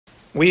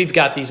we've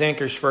got these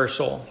anchors for our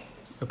soul.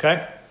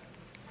 Okay?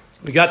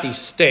 We got these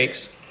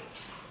stakes.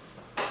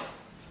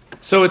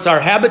 So it's our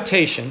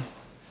habitation,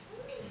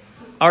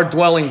 our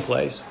dwelling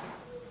place.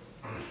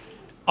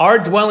 Our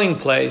dwelling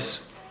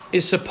place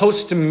is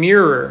supposed to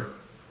mirror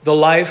the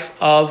life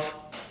of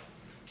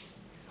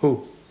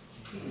who?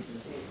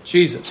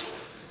 Jesus.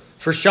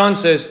 1 John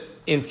says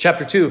in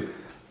chapter 2,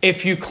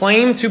 if you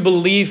claim to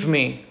believe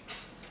me,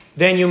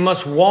 then you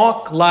must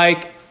walk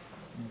like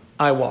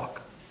I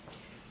walk.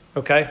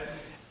 Okay?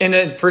 And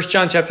then 1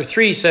 John chapter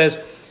 3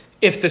 says,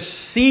 if the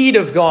seed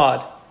of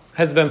God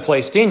has been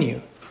placed in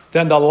you,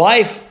 then the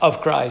life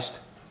of Christ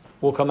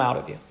will come out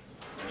of you.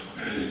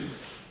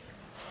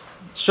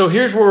 So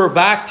here's where we're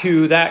back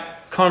to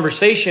that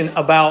conversation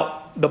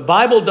about the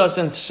Bible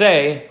doesn't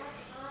say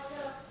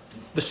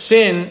the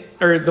sin,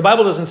 or the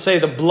Bible doesn't say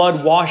the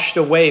blood washed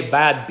away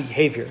bad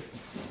behavior.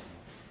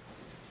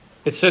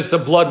 It says the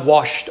blood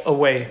washed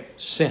away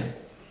sin.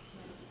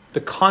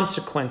 The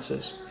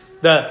consequences,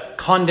 the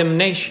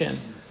condemnation,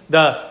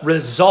 the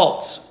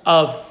results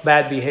of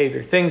bad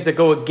behavior. Things that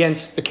go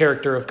against the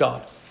character of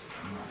God.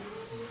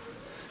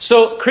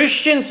 So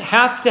Christians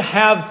have to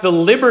have the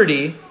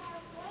liberty.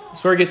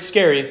 That's where it gets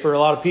scary for a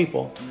lot of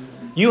people.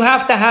 You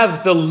have to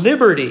have the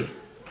liberty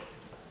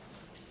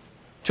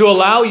to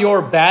allow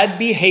your bad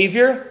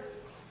behavior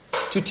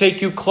to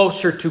take you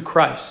closer to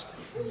Christ.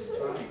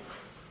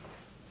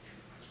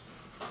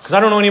 Because I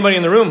don't know anybody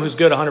in the room who's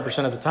good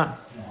 100% of the time.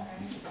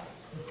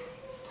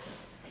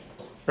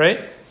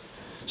 Right?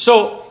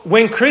 So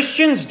when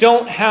Christians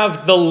don't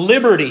have the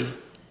liberty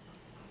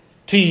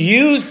to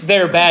use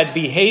their bad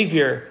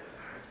behavior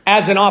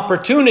as an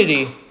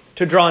opportunity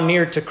to draw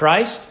near to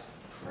Christ,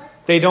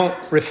 they don't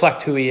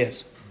reflect who He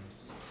is.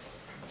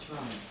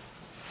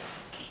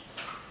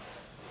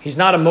 He's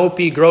not a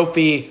mopey,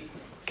 gropey,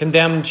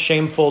 condemned,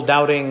 shameful,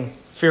 doubting,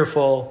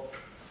 fearful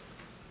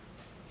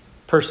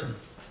person.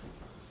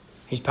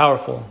 He's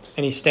powerful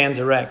and He stands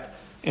erect.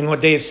 And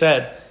what Dave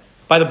said,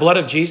 by the blood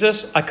of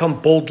Jesus, I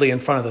come boldly in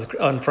front of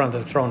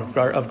the throne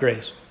of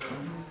grace.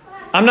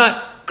 I'm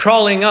not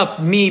crawling up,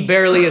 me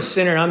barely a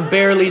sinner. I'm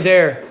barely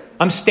there.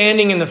 I'm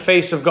standing in the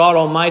face of God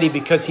Almighty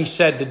because He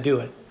said to do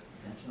it.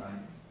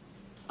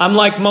 I'm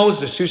like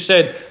Moses who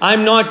said,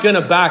 I'm not going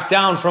to back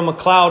down from a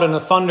cloud and a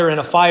thunder and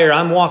a fire.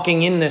 I'm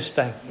walking in this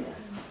thing.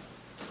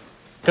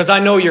 Because I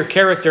know your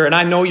character and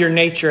I know your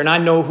nature and I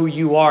know who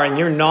you are, and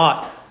you're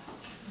not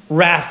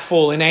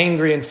wrathful and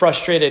angry and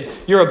frustrated.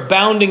 You're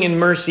abounding in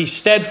mercy,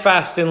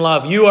 steadfast in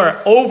love. You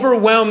are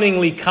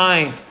overwhelmingly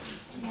kind,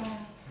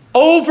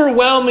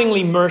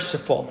 overwhelmingly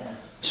merciful.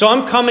 So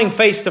I'm coming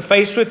face to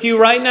face with you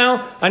right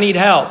now. I need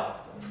help.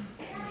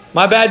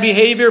 My bad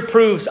behavior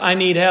proves I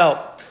need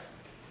help.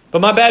 But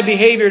my bad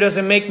behavior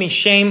doesn't make me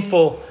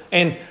shameful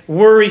and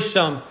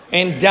worrisome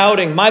and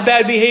doubting. My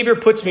bad behavior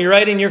puts me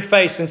right in your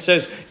face and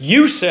says,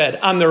 you said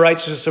I'm the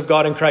righteousness of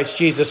God in Christ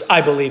Jesus. I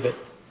believe it.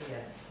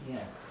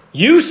 Yes.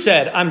 You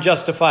said I'm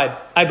justified.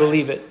 I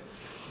believe it.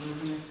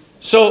 Mm-hmm.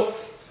 So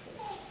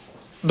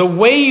the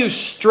way you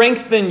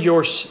strengthen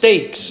your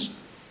stakes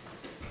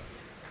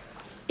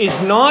is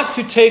not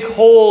to take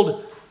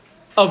hold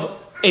of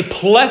a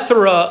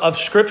plethora of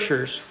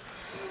scriptures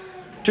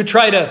to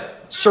try to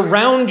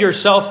surround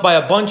yourself by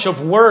a bunch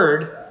of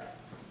word.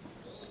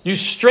 You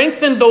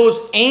strengthen those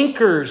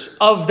anchors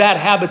of that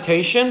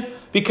habitation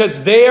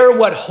because they are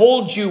what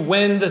holds you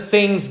when the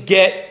things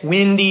get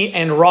windy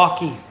and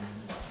rocky.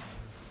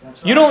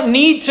 You don't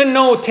need to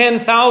know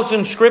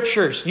 10,000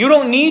 scriptures. You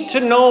don't need to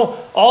know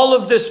all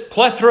of this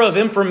plethora of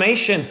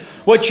information.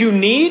 What you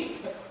need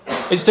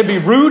is to be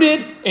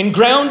rooted and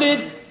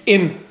grounded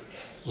in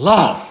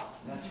love.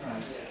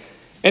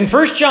 In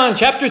 1 John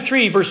chapter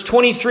 3, verse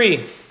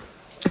 23,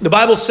 the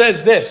Bible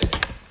says this.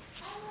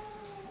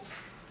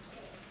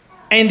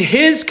 And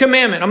His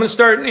commandment, I'm going to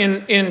start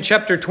in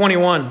chapter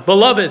 21.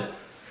 Beloved,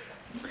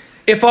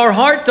 if our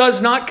heart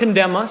does not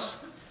condemn us,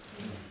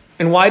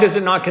 and why does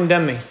it not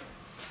condemn me?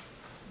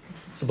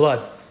 The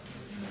blood.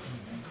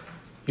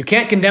 You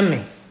can't condemn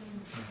me.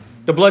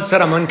 The blood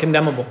said I'm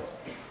uncondemnable.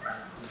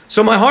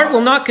 So my heart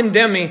will not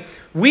condemn me.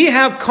 We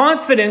have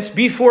confidence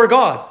before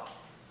God.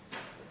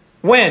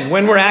 When?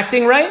 When we're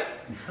acting right?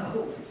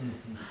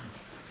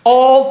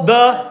 All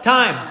the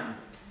time.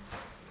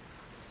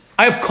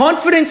 I have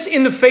confidence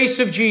in the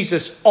face of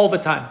Jesus all the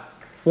time.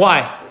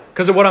 Why?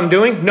 Because of what I'm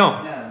doing?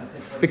 No.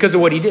 Because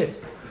of what He did.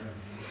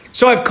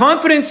 So I have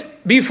confidence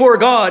before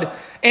God,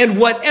 and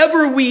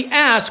whatever we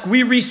ask,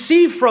 we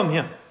receive from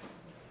Him.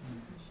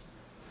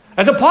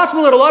 Is it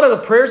possible that a lot of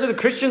the prayers of the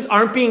Christians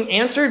aren't being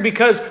answered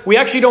because we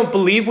actually don't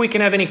believe we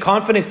can have any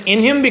confidence in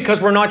Him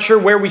because we're not sure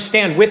where we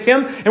stand with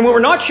Him? And when we're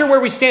not sure where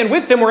we stand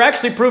with Him, we're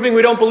actually proving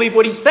we don't believe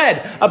what He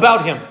said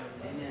about Him.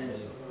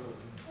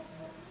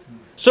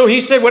 So He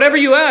said, whatever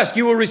you ask,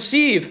 you will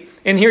receive.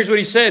 And here's what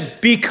He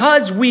said.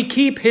 Because we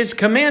keep His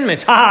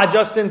commandments.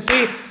 Justin,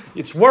 see?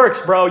 It's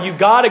works, bro. You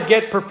got to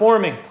get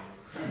performing.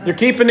 You're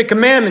keeping the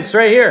commandments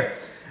right here.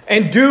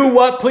 And do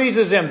what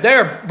pleases Him.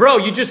 There, bro,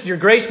 your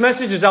grace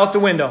message is out the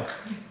window.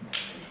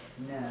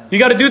 You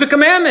got to do the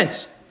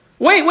commandments.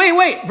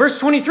 Wait. Verse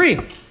 23.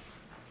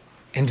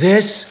 And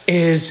this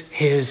is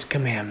his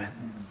commandment.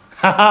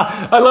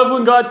 I love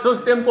when God's so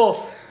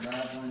simple.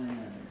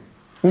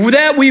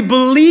 That we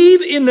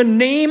believe in the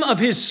name of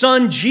his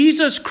Son,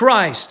 Jesus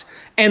Christ,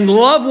 and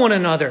love one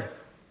another,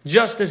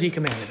 just as he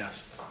commanded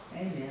us.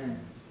 Amen.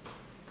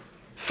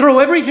 Throw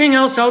everything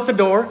else out the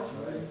door,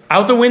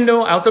 out the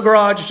window, out the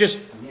garage. Just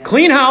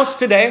clean house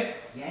today.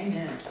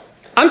 Amen.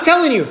 I'm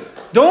telling you,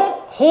 don't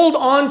hold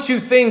on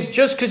to things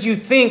just because you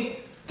think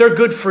they're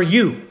good for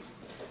you.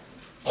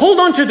 Hold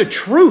on to the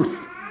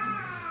truth.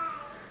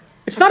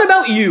 It's not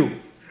about you.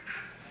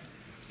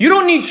 You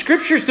don't need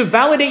scriptures to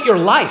validate your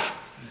life.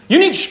 You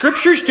need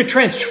scriptures to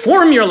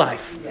transform your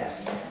life.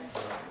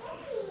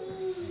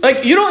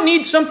 Like, you don't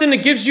need something that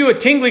gives you a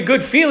tingly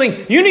good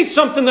feeling. You need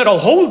something that'll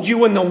hold you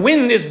when the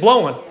wind is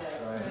blowing.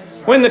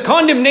 When the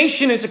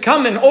condemnation is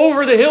coming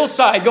over the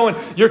hillside going,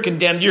 you're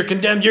condemned, you're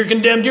condemned, you're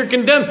condemned, you're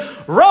condemned.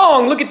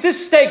 Wrong. Look at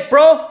this stake,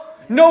 bro.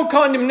 No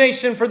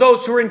condemnation for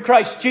those who are in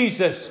Christ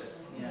Jesus.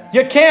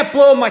 You can't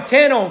blow my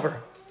tent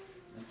over.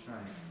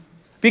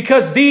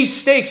 Because these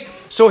stakes.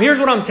 So here's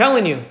what I'm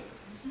telling you.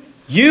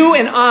 You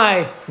and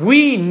I,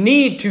 we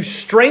need to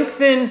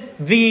strengthen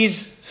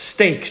these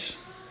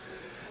stakes.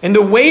 And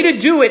the way to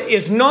do it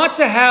is not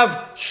to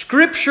have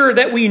scripture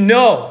that we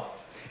know.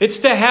 It's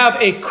to have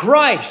a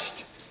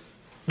Christ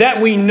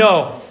that we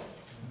know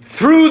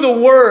through the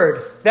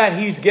word that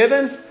he's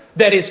given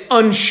that is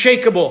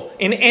unshakable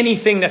in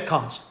anything that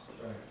comes.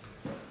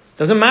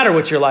 Doesn't matter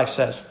what your life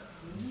says.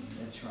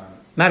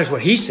 Matters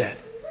what he said.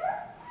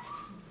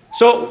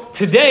 So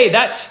today,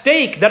 that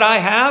stake that I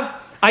have,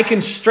 I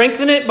can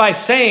strengthen it by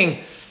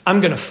saying,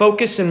 I'm going to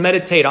focus and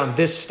meditate on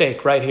this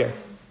stake right here.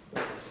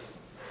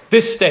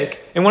 This stake.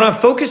 And when I'm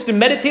focused and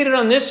meditated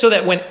on this, so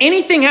that when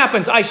anything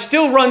happens, I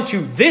still run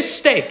to this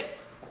stake,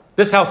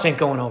 this house ain't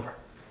going over.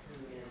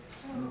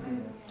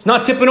 It's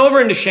not tipping over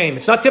into shame.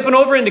 It's not tipping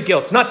over into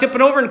guilt. It's not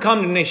tipping over into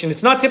condemnation.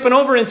 It's not tipping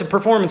over into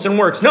performance and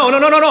works. No.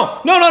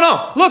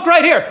 Look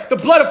right here. The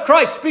blood of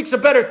Christ speaks a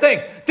better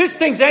thing. This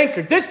thing's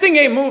anchored. This thing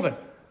ain't moving.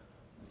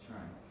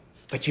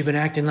 But you've been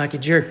acting like a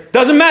jerk.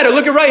 Doesn't matter.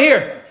 Look at right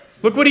here.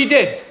 Look what he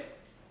did.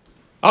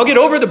 I'll get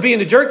over the being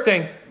the jerk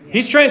thing.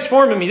 He's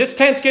transforming me. This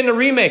tent's getting a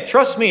remake.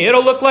 Trust me.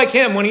 It'll look like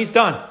him when he's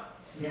done.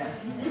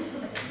 Yes.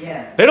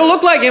 It'll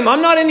look like him.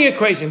 I'm not in the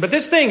equation. But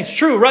this thing, it's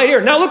true right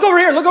here. Now look over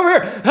here. Look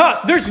over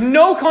here. There's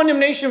no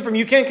condemnation from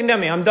you. Can't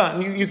condemn me. I'm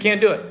done. You can't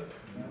do it.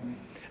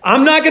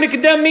 I'm not going to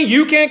condemn me.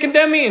 You can't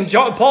condemn me. And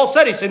Paul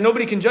said, he said,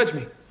 nobody can judge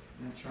me.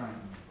 That's right.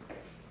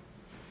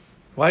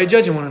 Why are you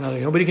judging one another?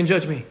 Nobody can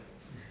judge me.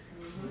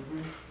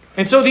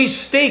 And so these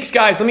stakes,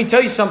 guys, let me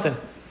tell you something.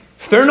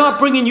 If they're not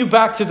bringing you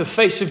back to the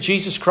face of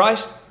Jesus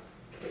Christ,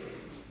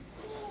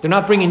 they're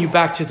not bringing you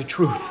back to the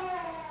truth.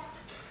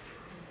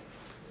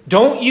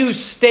 Don't use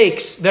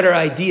stakes that are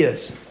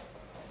ideas.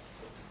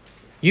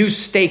 Use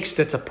stakes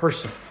that's a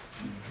person.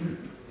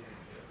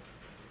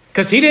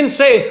 Because he didn't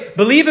say,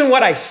 believe in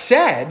what I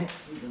said.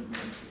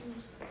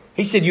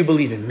 He said, you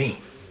believe in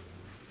me.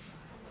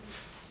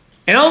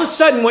 And all of a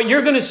sudden, what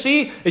you're going to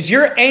see is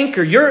your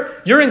anchor,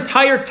 your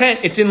entire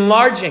tent, it's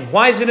enlarging.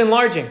 Why is it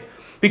enlarging?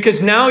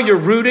 Because now you're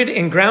rooted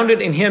and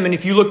grounded in him. And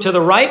if you look to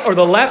the right or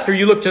the left, or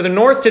you look to the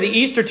north, to the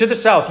east, or to the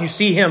south, you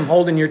see him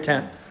holding your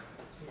tent.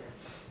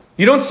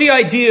 You don't see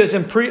ideas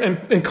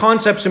and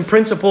concepts and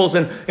principles,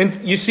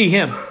 and you see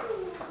him.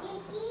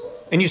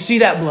 And you see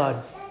that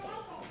blood.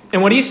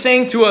 And what he's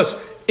saying to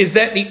us is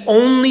that the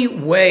only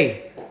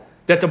way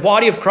that the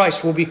body of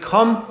Christ will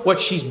become what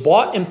she's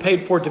bought and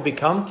paid for to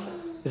become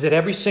is that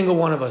every single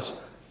one of us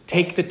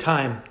take the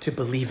time to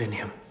believe in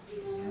him.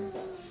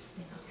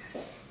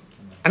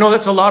 I know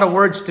that's a lot of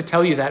words to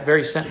tell you that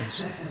very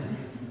sentence.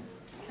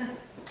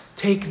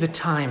 Take the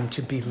time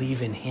to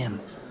believe in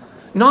him.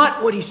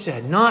 Not what he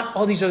said, not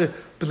all these other,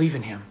 believe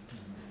in him.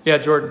 Yeah,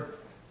 Jordan.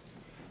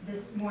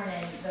 This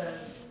morning, the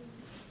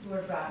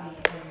Lord brought me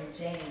in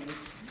James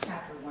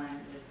chapter 1,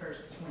 this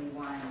verse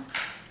 21.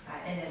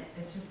 And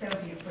it's just so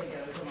beautifully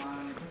goes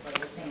along with what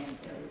you're saying.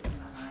 It goes in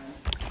my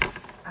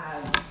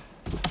mind.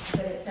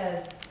 But it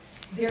says,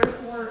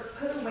 therefore,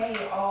 put away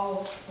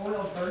all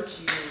spoiled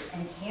virtue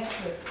and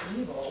cancerous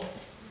evil,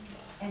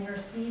 and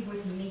receive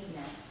with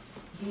meekness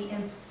the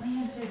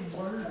implanted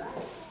word,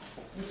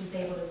 which is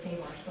able to save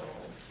our souls.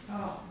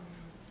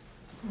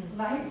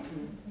 Like,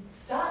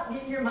 stop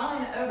getting your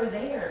mind over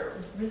there.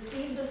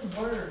 Receive this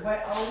word,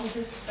 what all we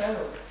just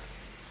spoke.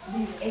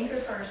 These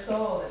anchors for our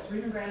soul that's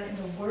rooted and grounded in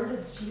the word of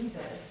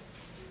Jesus.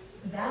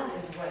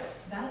 That's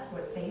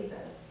what saves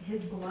us.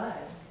 His blood,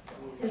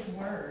 his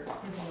word,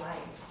 his life.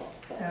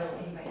 So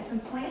anyway, it's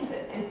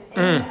implanted. It's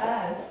in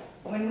us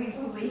when we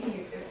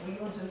believe. If we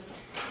will just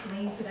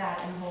cling to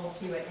that and hold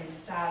to it and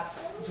stop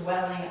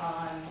dwelling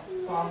on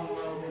fallen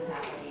world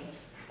mentality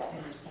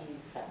and receive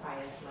by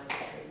his blood the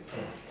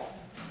truth.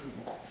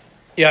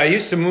 Yeah, I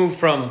used to move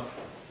from,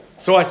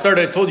 so I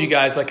told you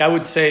guys, like I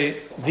would say,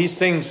 these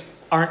things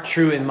aren't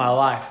true in my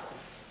life.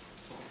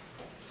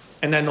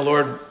 And then the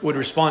Lord would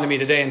respond to me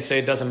today and say,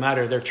 it doesn't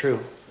matter, they're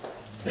true.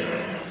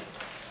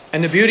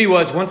 And the beauty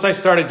was, once I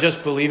started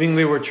just believing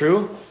they were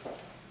true,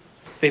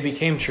 they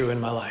became true in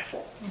my life.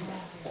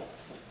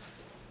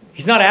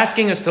 He's not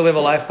asking us to live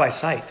a life by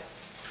sight.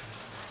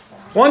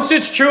 Once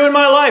it's true in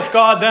my life,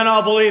 God, then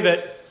I'll believe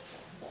it.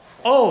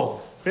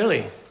 Oh,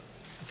 really?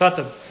 I thought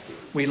that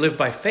we live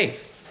by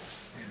faith.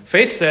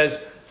 Faith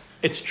says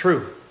it's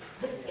true.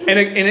 And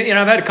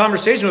I've had a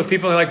conversation with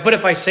people who are like, but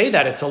if I say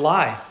that, it's a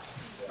lie.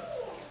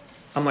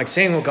 I'm like,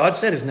 saying what God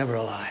said is never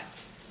a lie.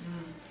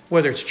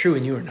 Whether it's true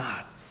in you or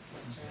not.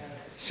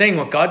 Saying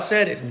what God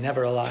said is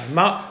never a lie.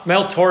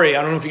 Mel Torrey,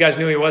 I don't know if you guys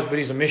knew who he was, but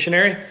he's a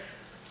missionary.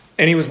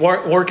 And he was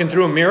working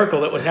through a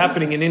miracle that was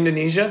happening in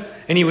Indonesia.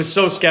 And he was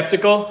so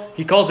skeptical.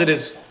 He calls it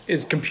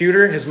his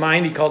computer, his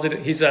mind. He calls it,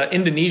 he's an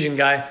Indonesian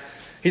guy.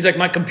 He's like,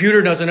 my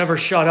computer doesn't ever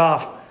shut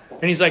off.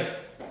 And he's like,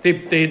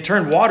 they had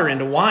turned water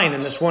into wine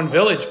in this one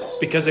village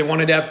because they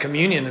wanted to have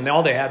communion. And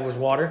all they had was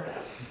water.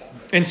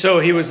 And so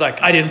he was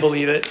like, I didn't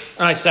believe it.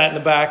 And I sat in the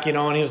back, and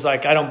he was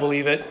like, I don't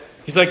believe it.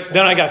 He's like,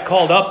 then I got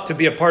called up to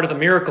be a part of the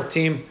miracle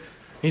team.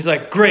 He's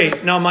like,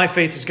 great. Now my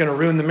faith is going to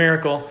ruin the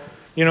miracle.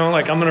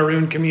 Like I'm going to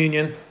ruin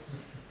communion.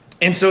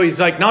 And so he's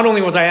like, not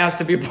only was I asked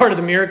to be a part of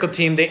the miracle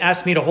team, they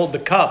asked me to hold the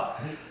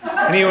cup.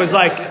 And he was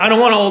like, I don't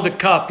want to hold the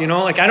cup,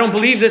 like I don't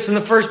believe this in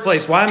the first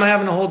place. Why am I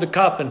having to hold the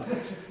cup? And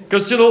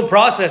goes through the whole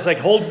process, like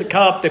holds the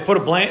cup. They put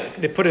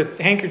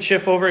a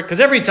handkerchief over it. Because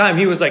every time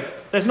he was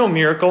like, there's no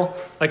miracle.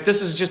 Like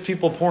this is just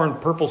people pouring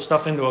purple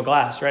stuff into a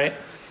glass, right?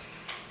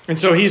 And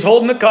so he's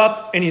holding the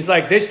cup and he's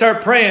like, they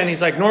start praying.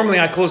 He's like, normally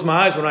I close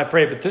my eyes when I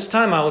pray. But this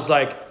time I was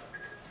like,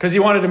 because he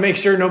wanted to make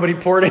sure nobody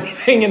poured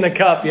anything in the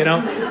cup,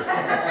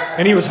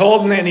 And he was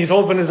holding it and he's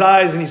opening his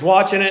eyes and he's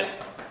watching it.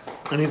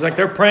 And he's like,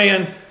 they're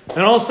praying.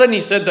 And all of a sudden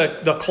he said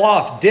the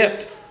cloth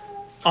dipped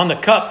on the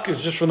cup. It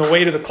was just from the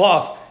weight of the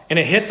cloth. And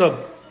it hit the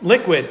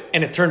liquid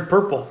and it turned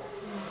purple.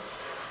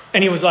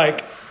 And he was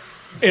like,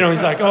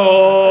 he's like,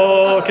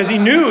 oh, because he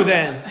knew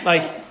then,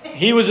 like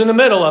he was in the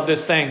middle of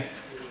this thing.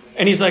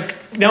 And he's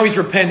like, now he's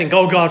repenting.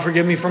 Oh God,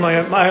 forgive me for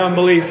my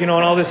unbelief, and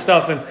all this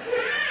stuff.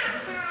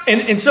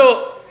 And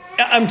so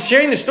I'm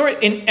sharing this story.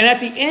 And at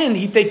the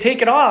end, they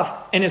take it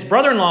off. And his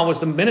brother-in-law was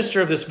the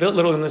minister of this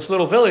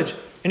little village.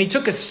 And he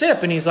took a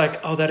sip and he's like,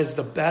 oh, that is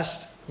the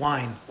best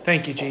wine.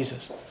 Thank you,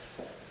 Jesus.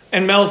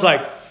 And Mel's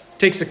like,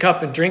 takes the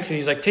cup and drinks it.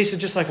 He's like, tasted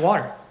just like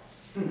water.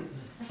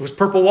 It was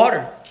purple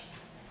water.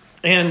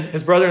 And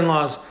his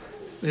brother-in-law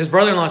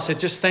said,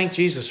 just thank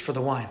Jesus for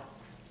the wine.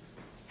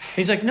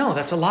 He's like, no,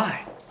 that's a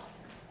lie.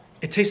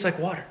 It tastes like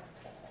water.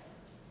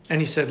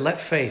 And he said, let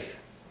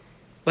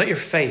your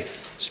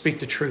faith speak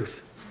the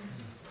truth.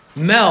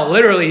 Mel,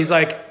 literally, he's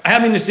like,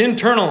 having this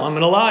internal, I'm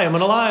going to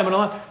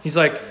lie. He's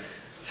like,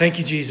 thank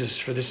you, Jesus,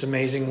 for this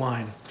amazing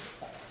wine.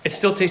 It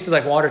still tasted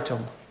like water to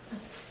him.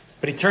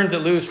 But he turns it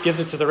loose, gives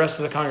it to the rest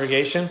of the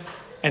congregation,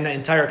 and the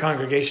entire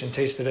congregation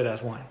tasted it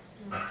as wine.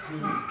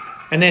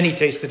 And then he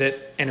tasted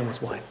it, and it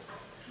was wine.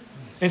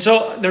 And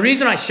so the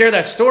reason I share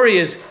that story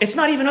is it's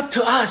not even up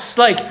to us.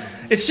 Like,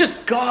 it's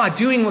just God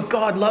doing what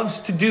God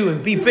loves to do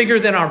and be bigger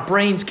than our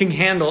brains can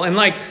handle. And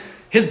like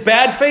his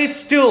bad faith,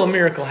 still a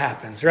miracle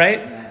happens, right?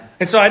 Yes.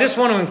 And so I just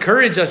want to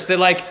encourage us that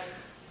like,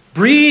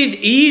 breathe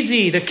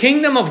easy. The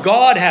kingdom of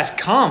God has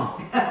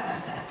come.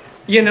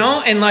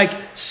 And like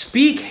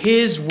speak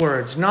his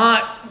words,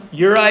 not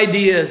your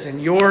ideas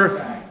and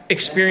your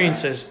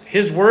experiences.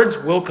 His words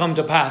will come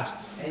to pass.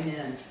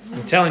 Amen.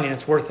 I'm telling you,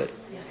 it's worth it.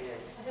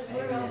 His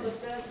word also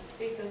says to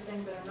speak those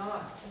things that are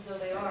not as though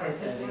they are.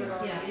 His word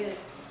already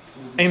is.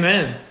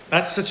 Amen.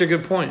 That's such a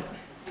good point.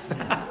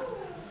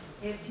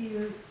 If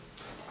you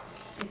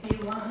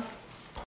want